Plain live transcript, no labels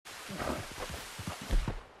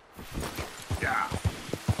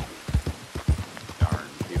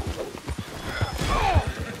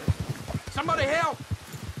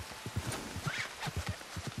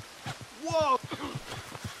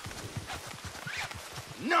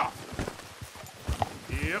Enough!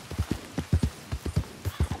 Yep.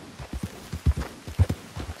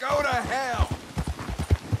 Go to hell!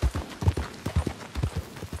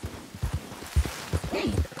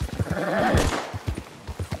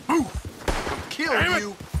 Move! I'll kill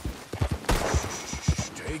you! Shh,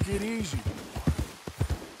 take it easy.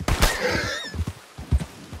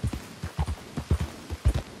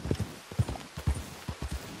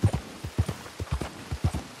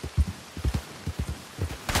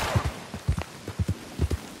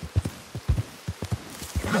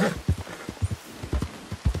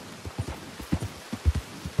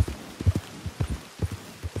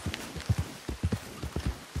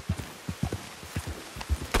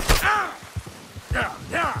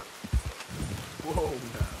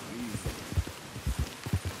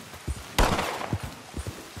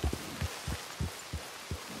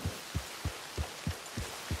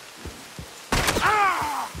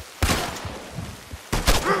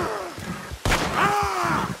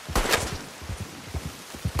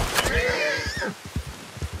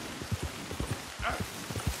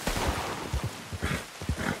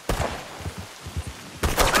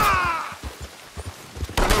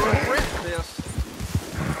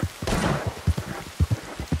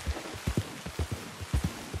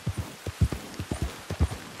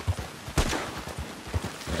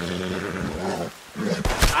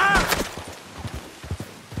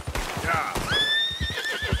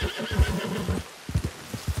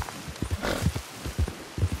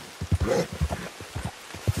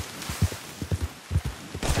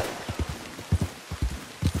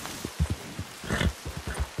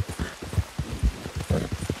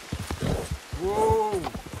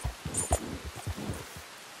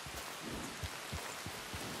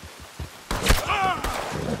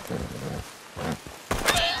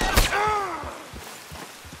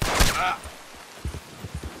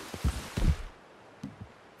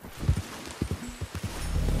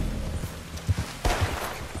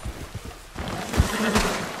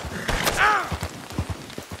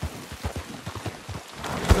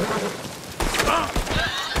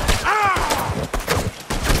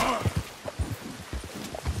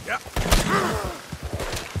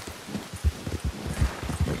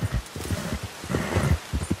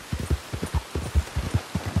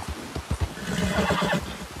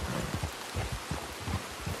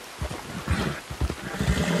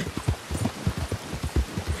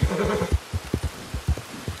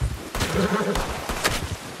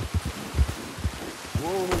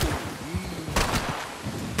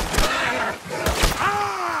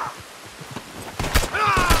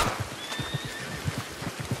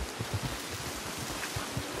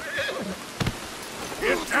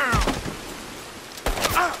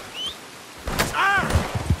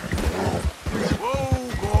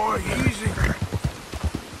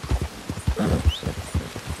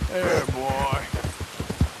 There, boy.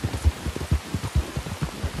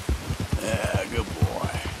 Yeah, good boy.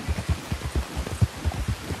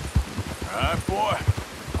 All right, boy.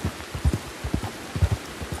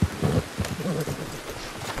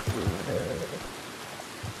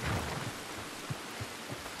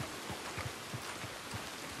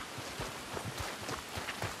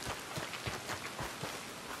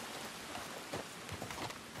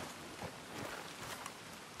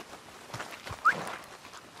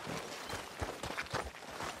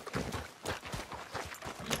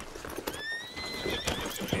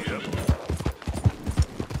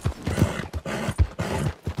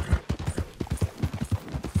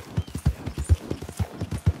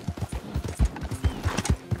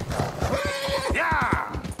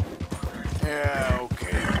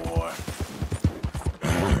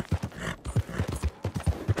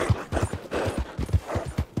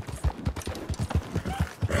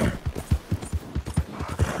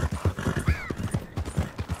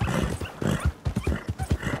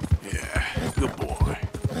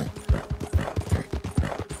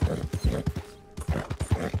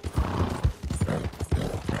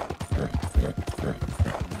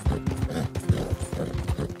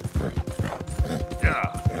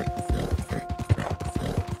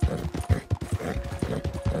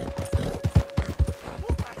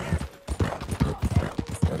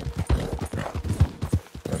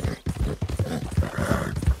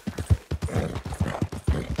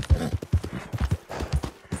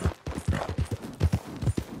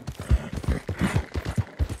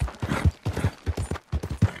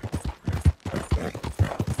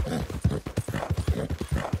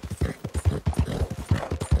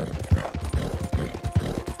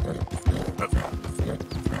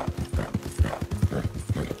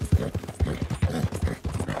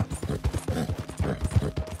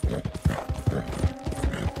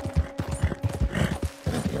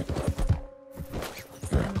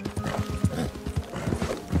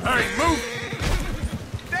 Hurry, move!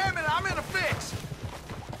 Damn it, I'm in a fix!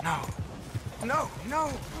 No. No,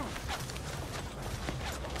 no.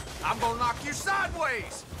 I'm gonna knock you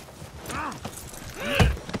sideways! I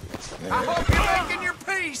hope you're making your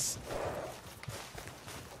peace!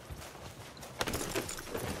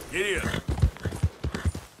 Get here.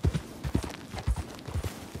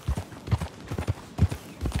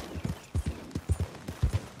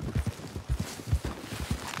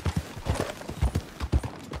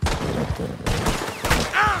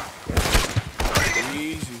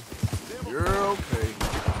 Easy. You're okay.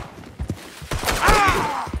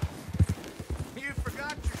 You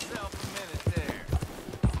forgot yourself a minute there.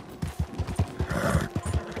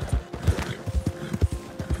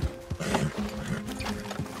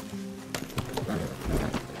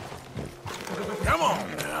 Come on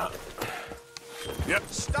now. Yep.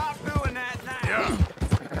 Stop doing that now. Yeah.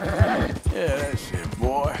 Yeah, that's it,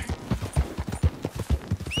 boy.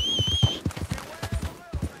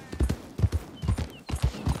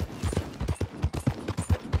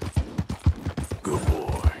 Good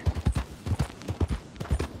boy.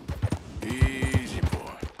 Easy,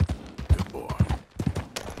 boy. Good boy.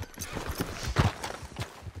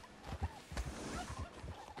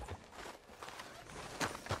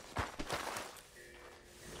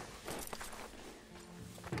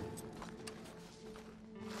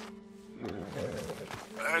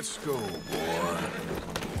 Let's go, boy.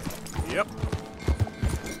 Yep.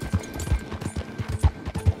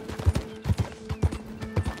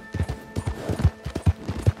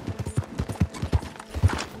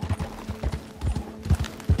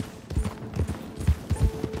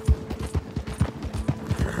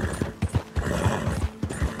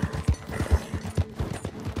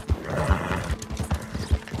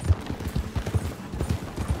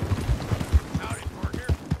 Howdy, partner.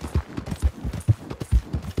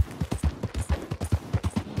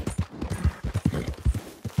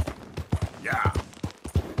 Yeah.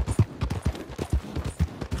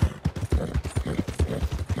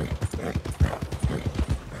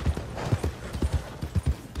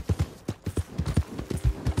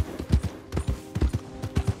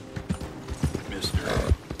 Mister.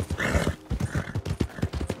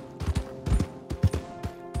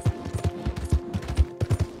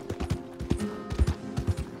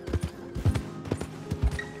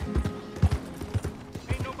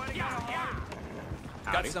 Ain't nobody got a heart.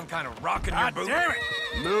 Got some kind of rock in your God boot? damn it!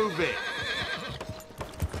 Move it.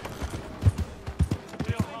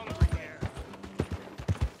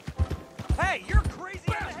 Hey, you're crazy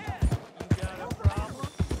in the head! You got a problem?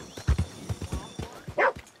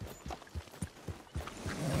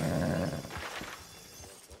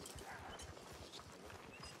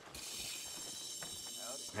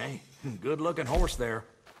 Hey, good-looking horse there.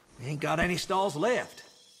 Ain't got any stalls left.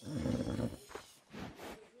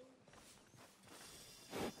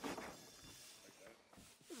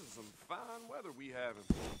 This is some fine weather we having.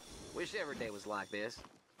 Wish every day was like this.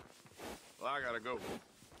 Well, I gotta go.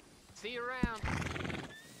 See you around.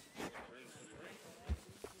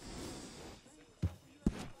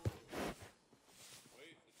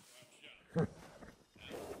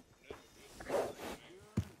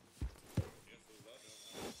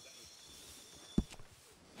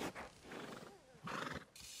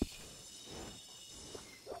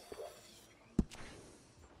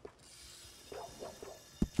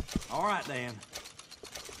 All right, then.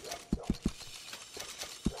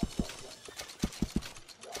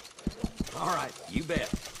 All right, you bet.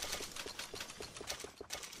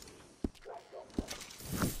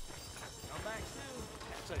 Come back soon.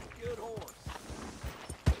 That's a good horse.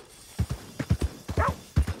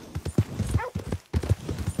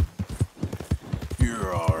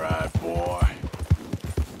 You're all right, boy.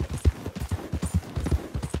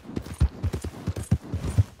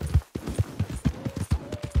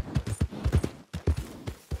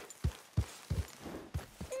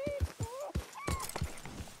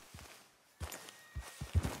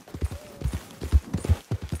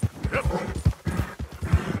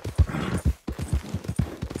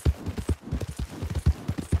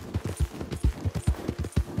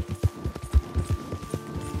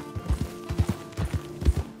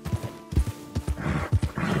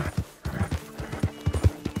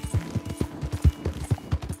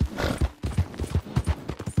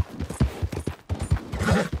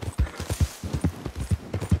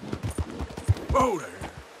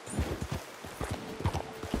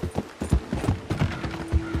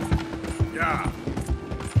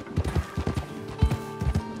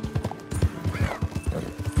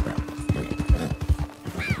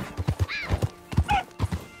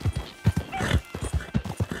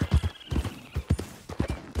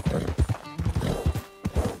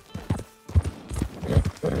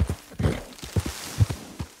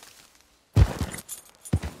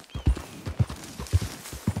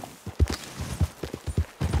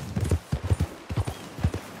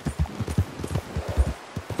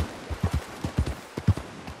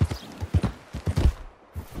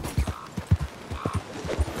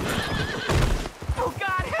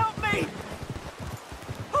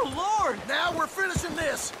 We're finishing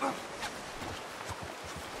this!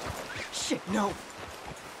 Shit, no.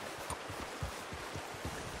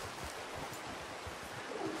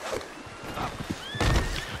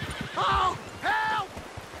 Oh! Help!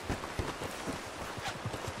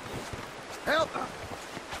 Help!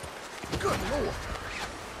 Good lord!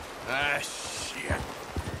 Ah, shit.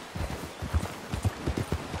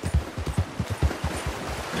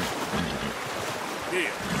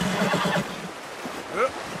 Here.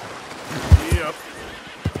 Up. Yep.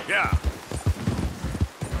 Yeah.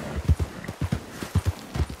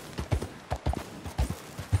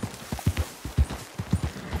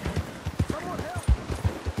 Someone help!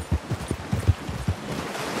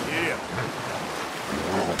 Yeah.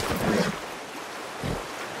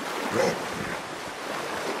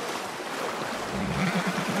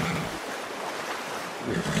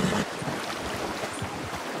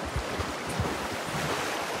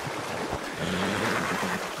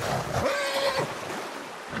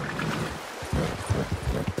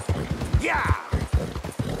 Yeah!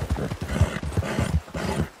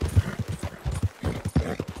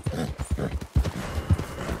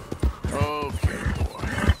 Okay, boy.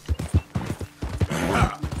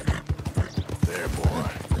 Ah. There, boy.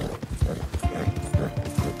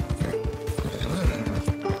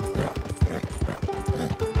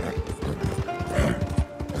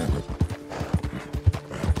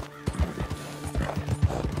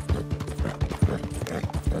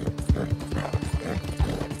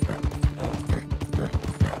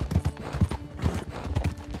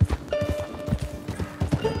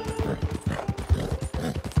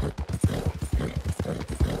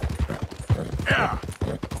 Yeah.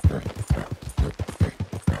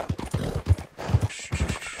 Shh,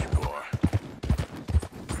 boy.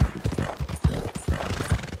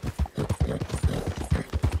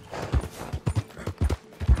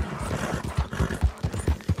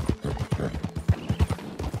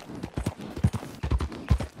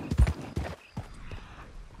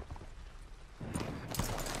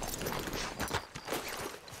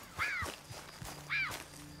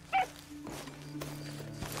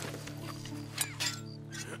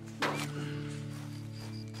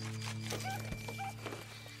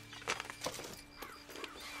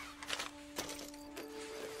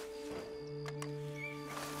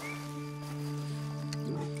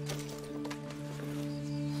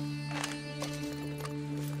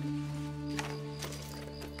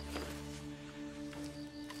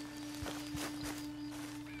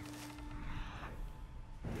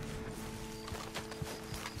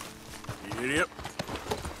 Yep.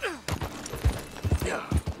 Yeah.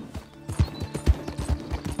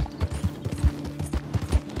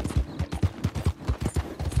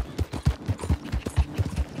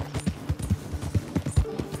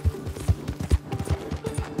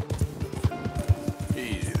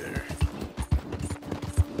 Easy there.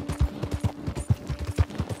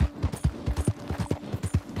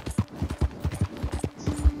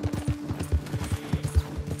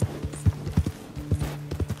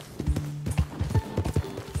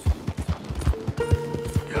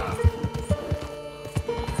 Yeah.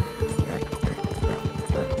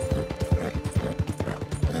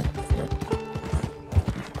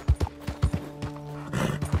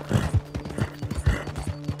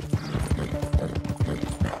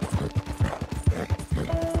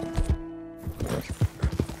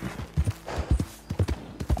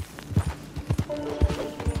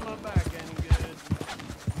 My back ain't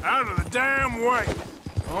good. Out of the damn way.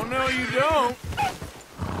 Oh, no, you don't.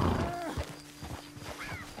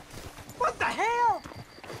 What the hell?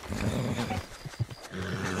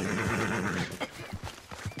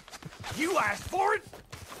 You asked for it?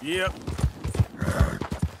 Yep.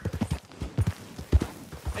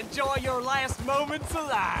 Enjoy your last moments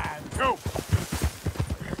alive. Go.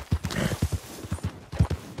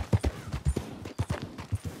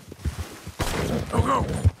 Go, go.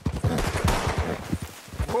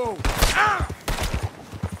 Whoa. Ah!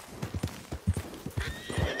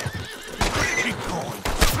 Keep going.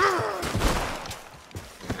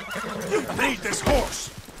 I need this horse.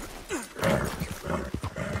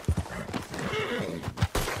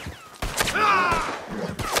 Ah!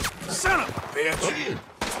 Son of a bitch.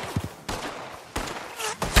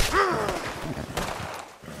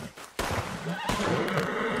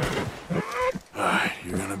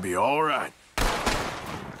 You're gonna be all right.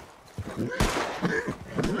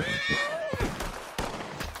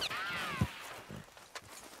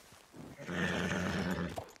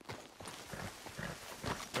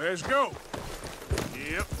 Let's go.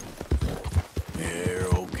 Yep.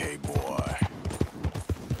 You're okay, boy.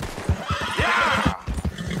 Yeah!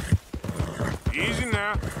 Easy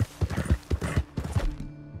now.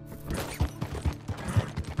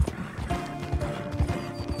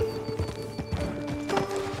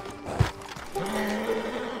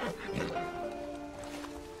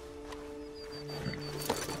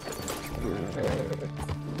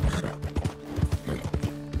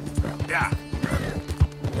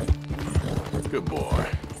 Good boy.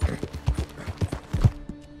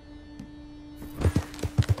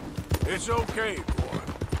 It's okay, boy.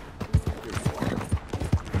 Good boy.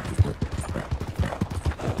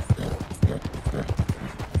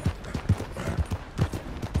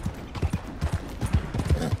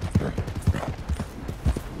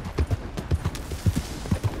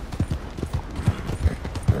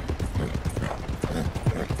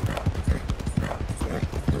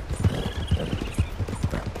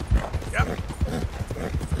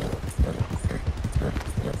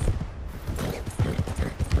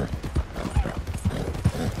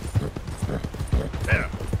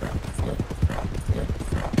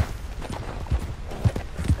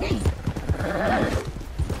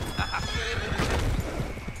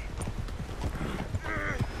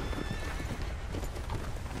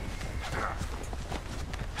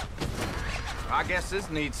 I guess this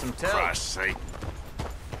needs some For telling. Christ's sake.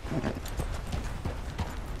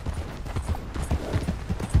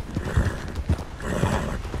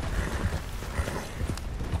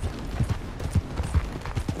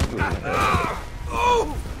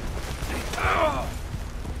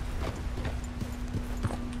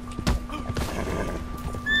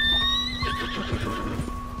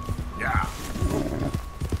 Yeah.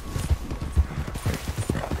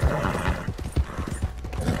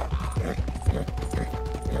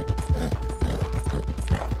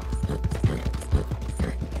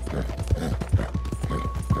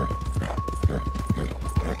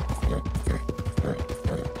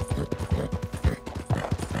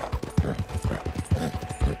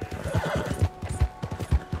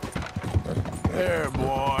 There,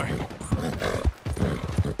 boy.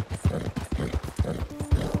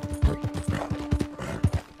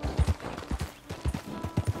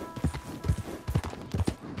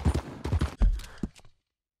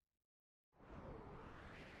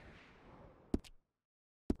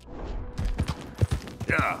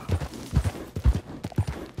 Yeah.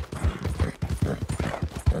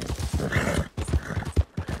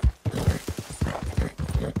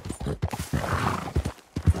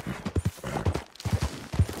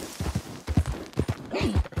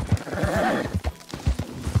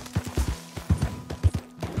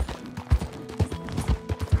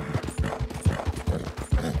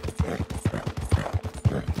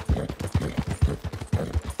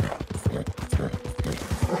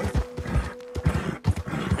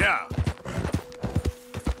 Yeah.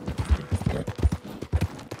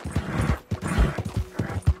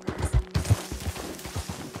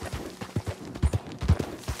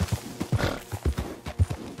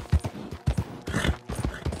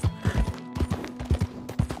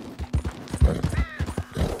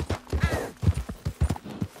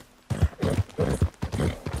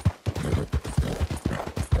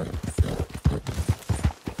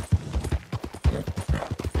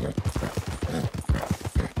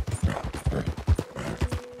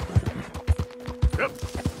 Yep.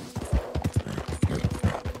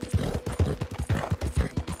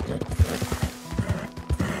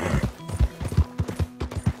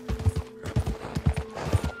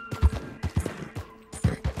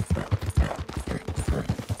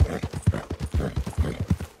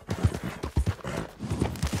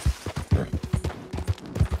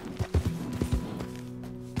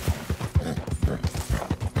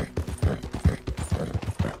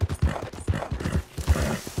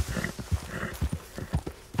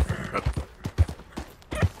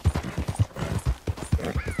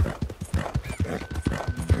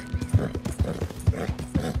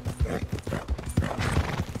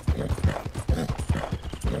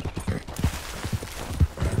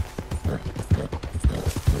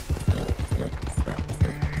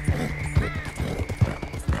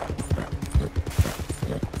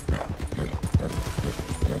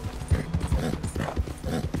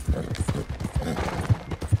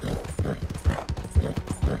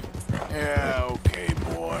 Yeah, okay,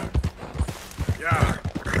 boy. Yeah.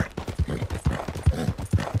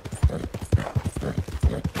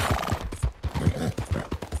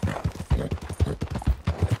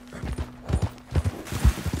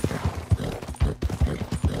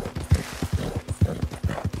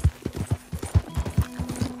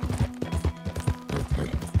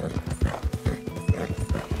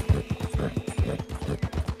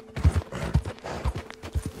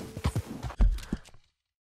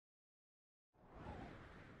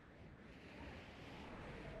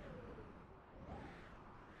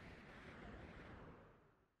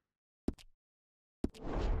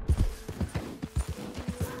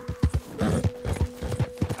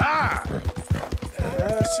 Ah!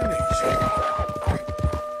 Nice and easy.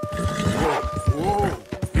 Whoa,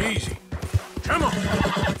 whoa, easy. Come on.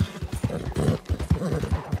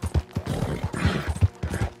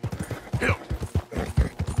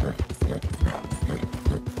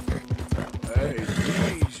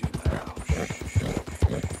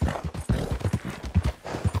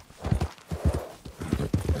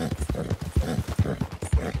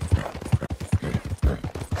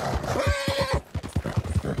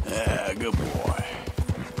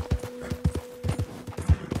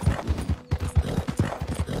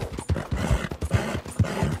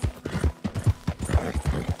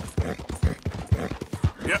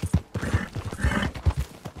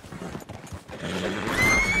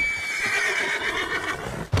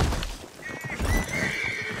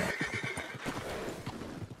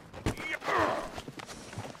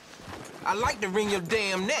 I'd like to wring your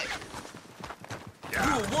damn neck. You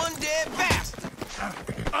a one dead bastard.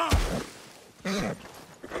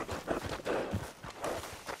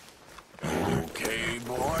 Okay,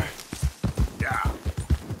 boy. Yeah.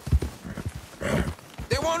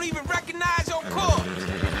 They won't even recognize your corpse.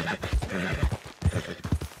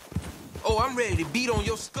 Oh, I'm ready to beat on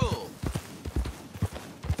your skull.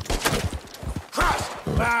 Crush!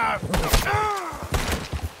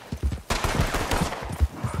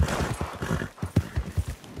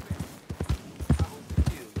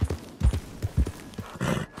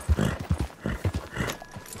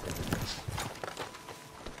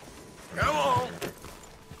 Come on.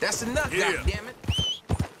 That's enough, Yeah. goddammit.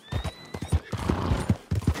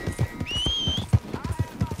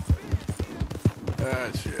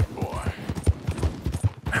 That's it, boy.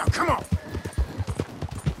 Now, come on.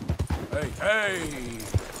 Hey, hey.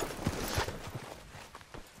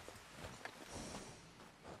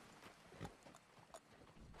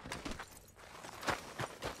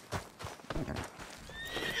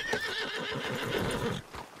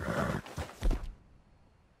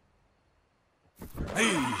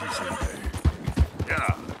 Easy there.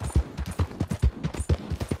 Yeah.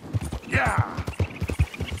 Yeah.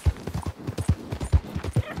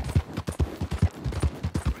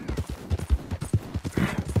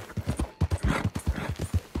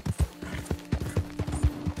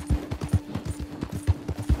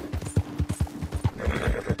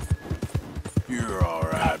 You're all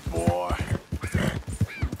right, boy.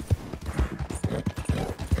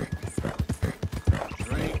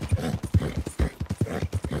 Drink.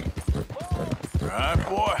 Right,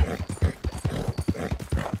 boy?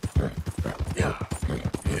 Yeah.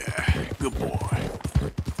 Yeah. Good boy.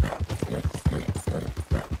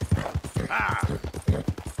 Ah.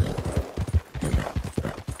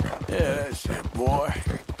 Yeah, that's it, boy.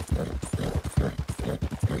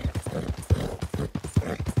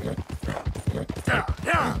 Yeah,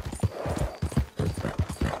 yeah.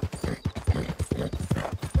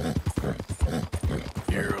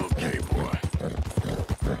 You're okay, boy.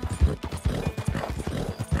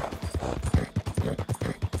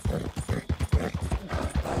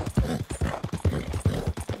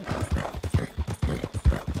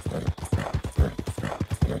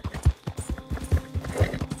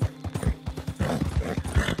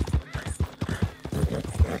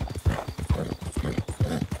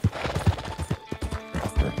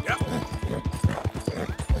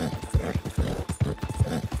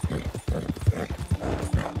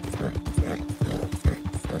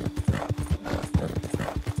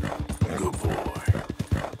 Good boy.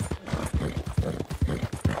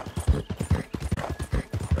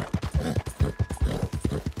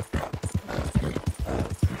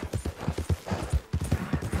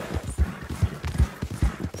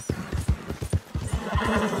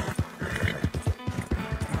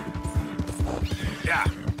 Yeah.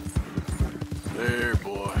 There,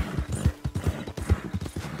 boy.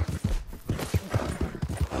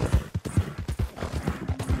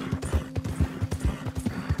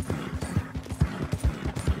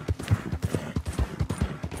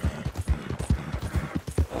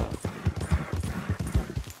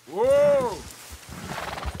 Whoa!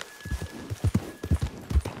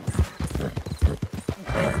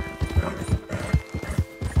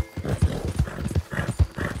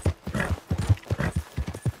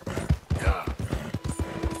 Yeah.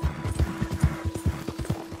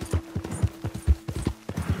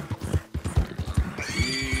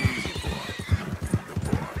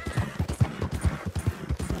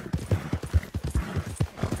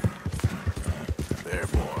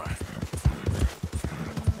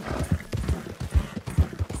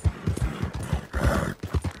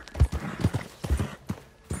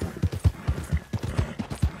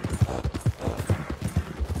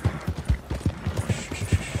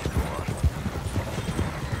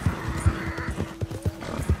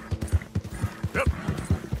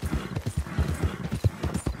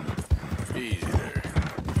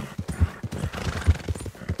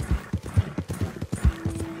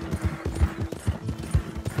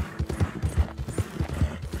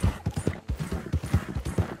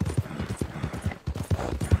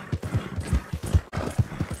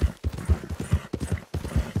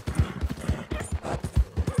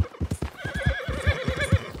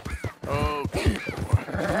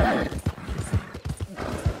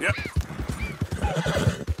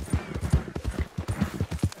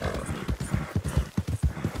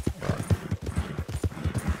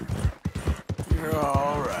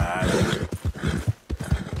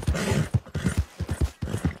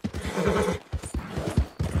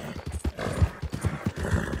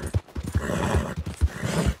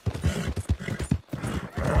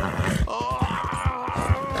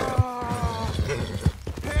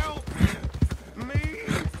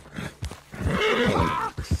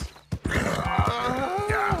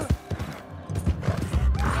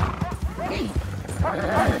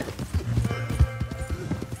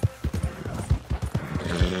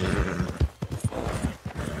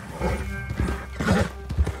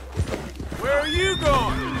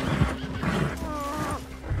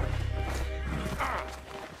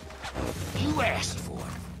 You asked for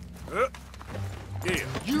it. Yeah.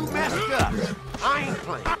 You messed up. I ain't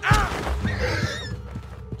playing.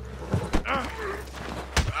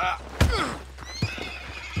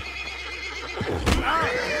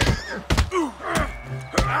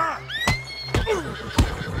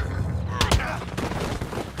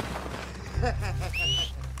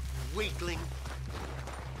 Weakling.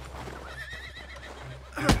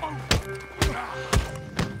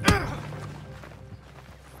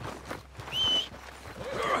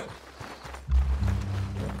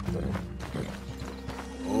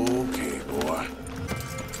 Okay, boy.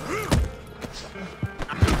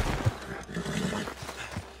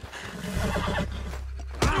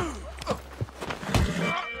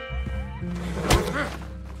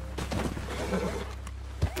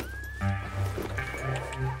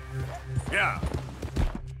 Yeah.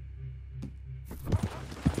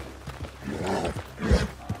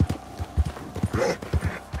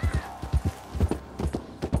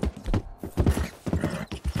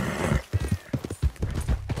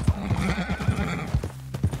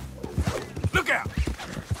 Look out!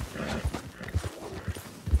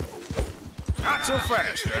 Not so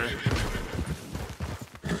fast, sir.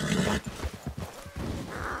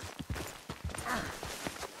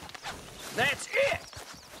 That's it!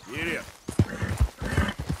 Get it.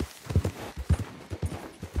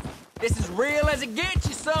 This is real as it gets,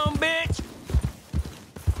 you son bitch!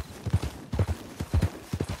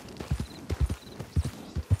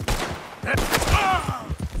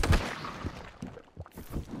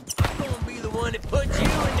 I'm gonna be the one that puts you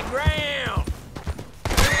in the ground!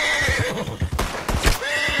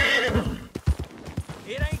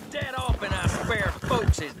 It ain't that often I spare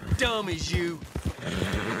folks as dumb as you.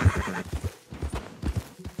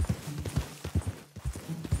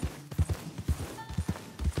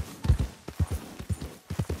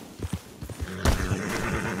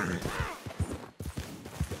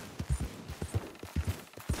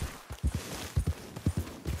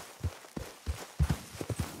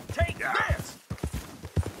 Take this!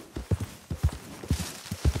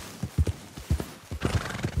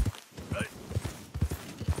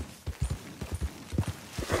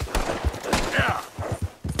 Yeah.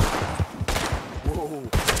 Whoa.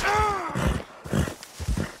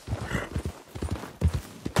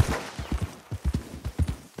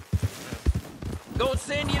 Gonna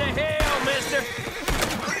send you to hell, mister!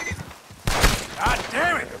 God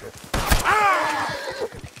damn it! Ah!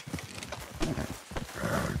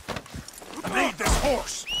 I need this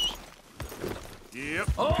horse. Yep.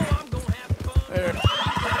 Oh, I'm gonna have fun. There.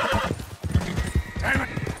 Damn it.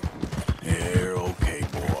 Here, okay,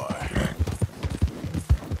 boy.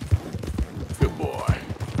 Good boy.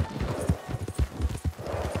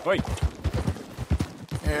 Wait.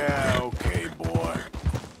 Yeah, okay, boy.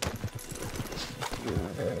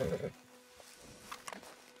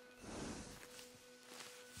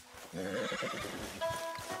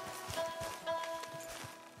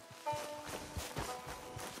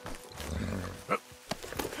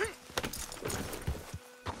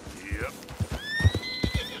 Yep.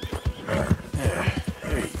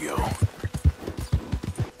 There you go.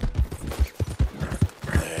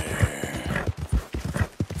 There.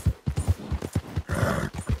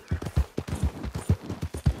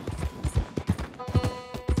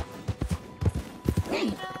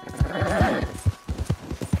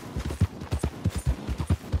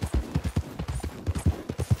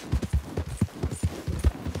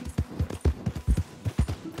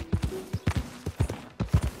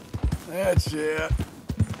 That's it.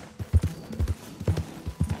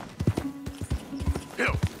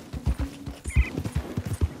 Go.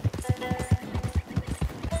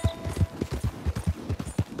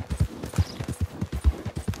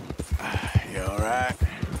 You all right?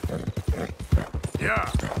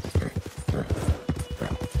 Yeah.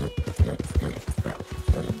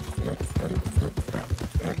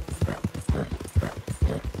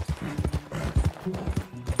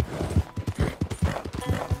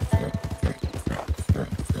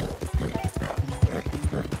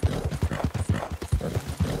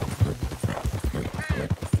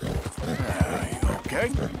 Okay.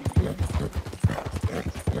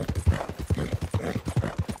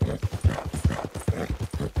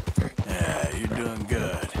 Yeah, you're doing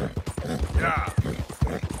good. Yeah.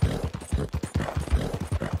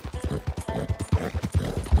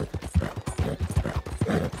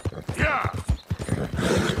 Yeah.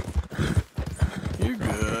 You're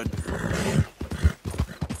good.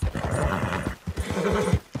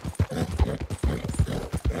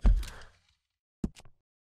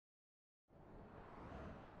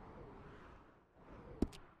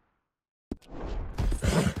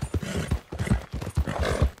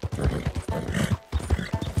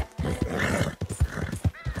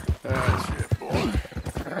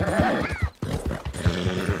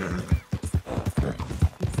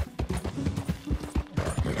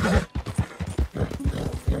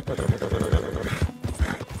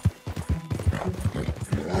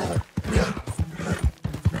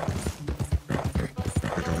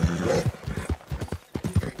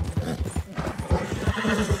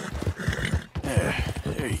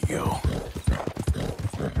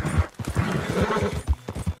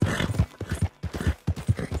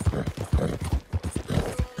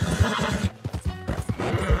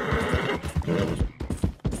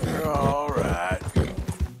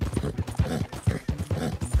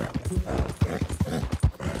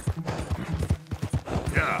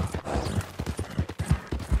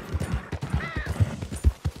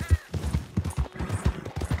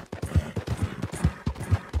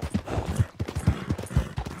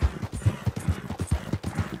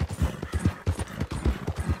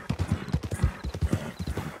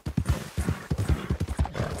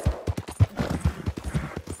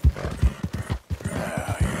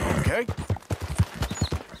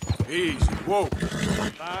 Easy. Whoa.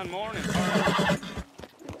 Fine morning, partner.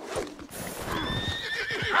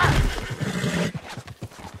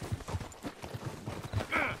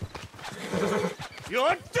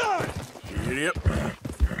 You're done! Idiot.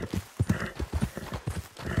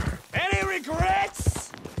 Any regrets?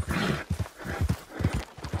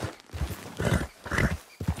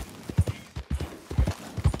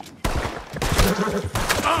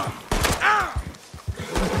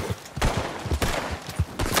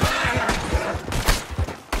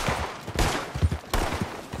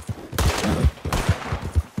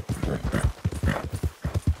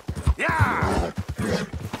 Yeah!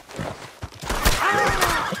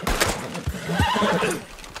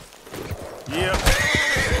 Yep.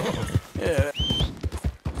 Yeah.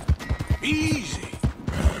 Easy.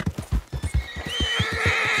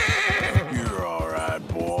 You're all right,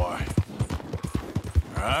 boy.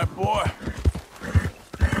 All right, boy?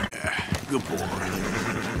 Yeah, good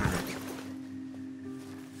boy.